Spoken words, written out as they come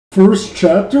First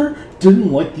chapter,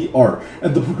 didn't like the art,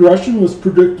 and the progression was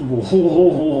predictable.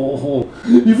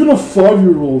 Even a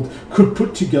 5-year-old could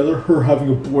put together her having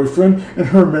a boyfriend and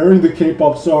her marrying the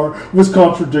K-pop star was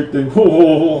contradicting.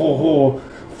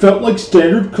 Felt like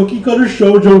standard cookie cutter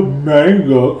shoujo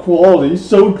manga quality,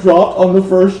 so dropped on the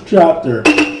first chapter.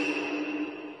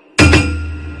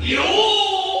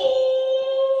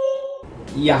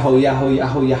 Yahoo, yahoo,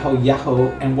 yahoo, yahoo, yahoo,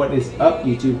 and what is up,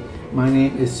 YouTube? My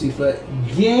name is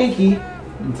Supagenki.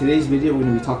 In today's video, we're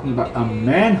going to be talking about a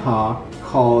manhwa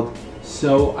called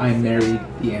So I Married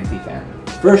the Anti-Fan.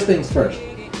 First things first,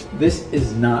 this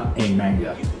is not a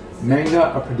manga. Manga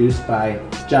are produced by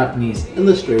Japanese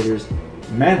illustrators.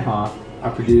 Manhwa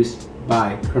are produced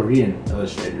by Korean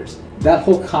illustrators. That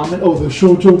whole comment, oh, the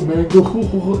shoujo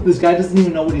manga, this guy doesn't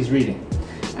even know what he's reading.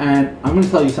 And I'm going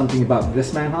to tell you something about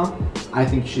this manhwa. I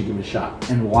think you should give it a shot.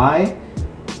 And why?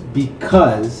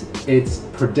 Because it's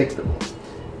predictable.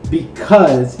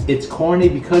 Because it's corny,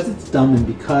 because it's dumb, and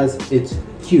because it's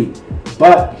cute.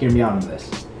 But hear me out on this.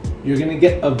 You're going to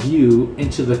get a view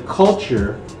into the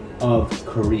culture of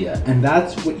Korea. And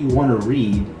that's what you want to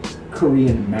read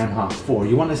Korean manhwa for.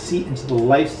 You want to see into the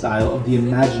lifestyle of the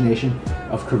imagination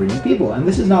of Korean people. And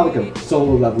this is not like a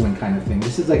solo leveling kind of thing.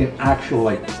 This is like an actual,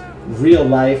 like, real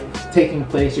life taking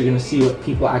place. You're going to see what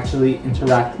people actually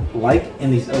interact like in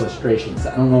these illustrations.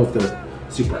 I don't know if they're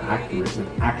super accurate with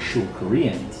actual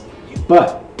Koreans,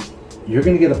 but you're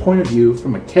going to get a point of view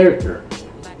from a character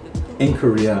in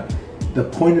Korea, the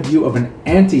point of view of an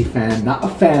anti-fan, not a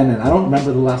fan. And I don't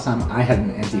remember the last time I had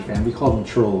an anti-fan. We call them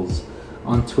trolls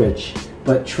on Twitch,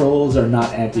 but trolls are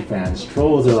not anti-fans.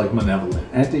 Trolls are like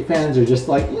malevolent. Anti-fans are just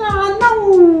like, yeah,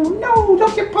 no,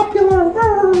 don't get popular.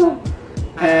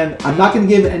 And I'm not going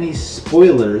to give any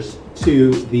spoilers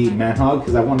to the manhwa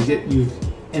because I want to get you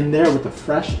in there with a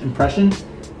fresh impression.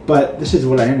 But this is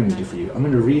what I am going to do for you. I'm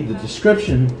going to read the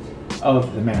description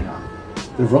of the manhwa.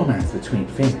 The romance between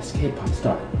famous K-pop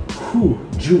star Woo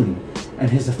Jun and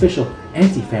his official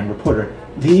anti-fan reporter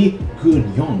Lee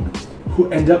Gun-young,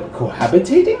 who end up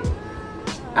cohabitating?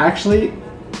 Actually,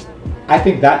 I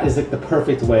think that is like the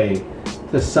perfect way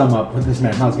to sum up what this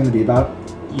manhwa is going to be about.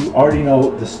 You already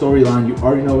know the storyline, you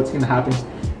already know what's going to happen.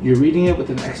 You're reading it with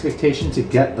an expectation to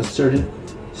get a certain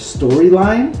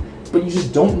storyline, but you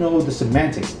just don't know the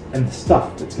semantics and the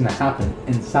stuff that's going to happen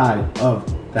inside of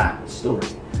that story.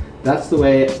 That's the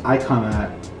way I come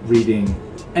at reading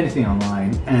anything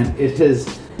online, and it is.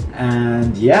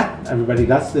 And yeah, everybody,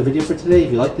 that's the video for today.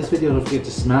 If you like this video, don't forget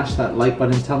to smash that like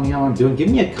button. Tell me how I'm doing. Give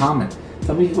me a comment.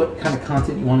 Tell me what kind of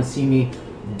content you want to see me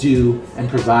do and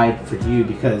provide for you,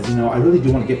 because you know I really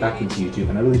do want to get back into YouTube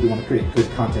and I really do want to create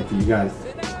good content for you guys.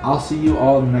 I'll see you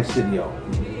all in the next video.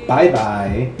 Bye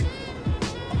bye.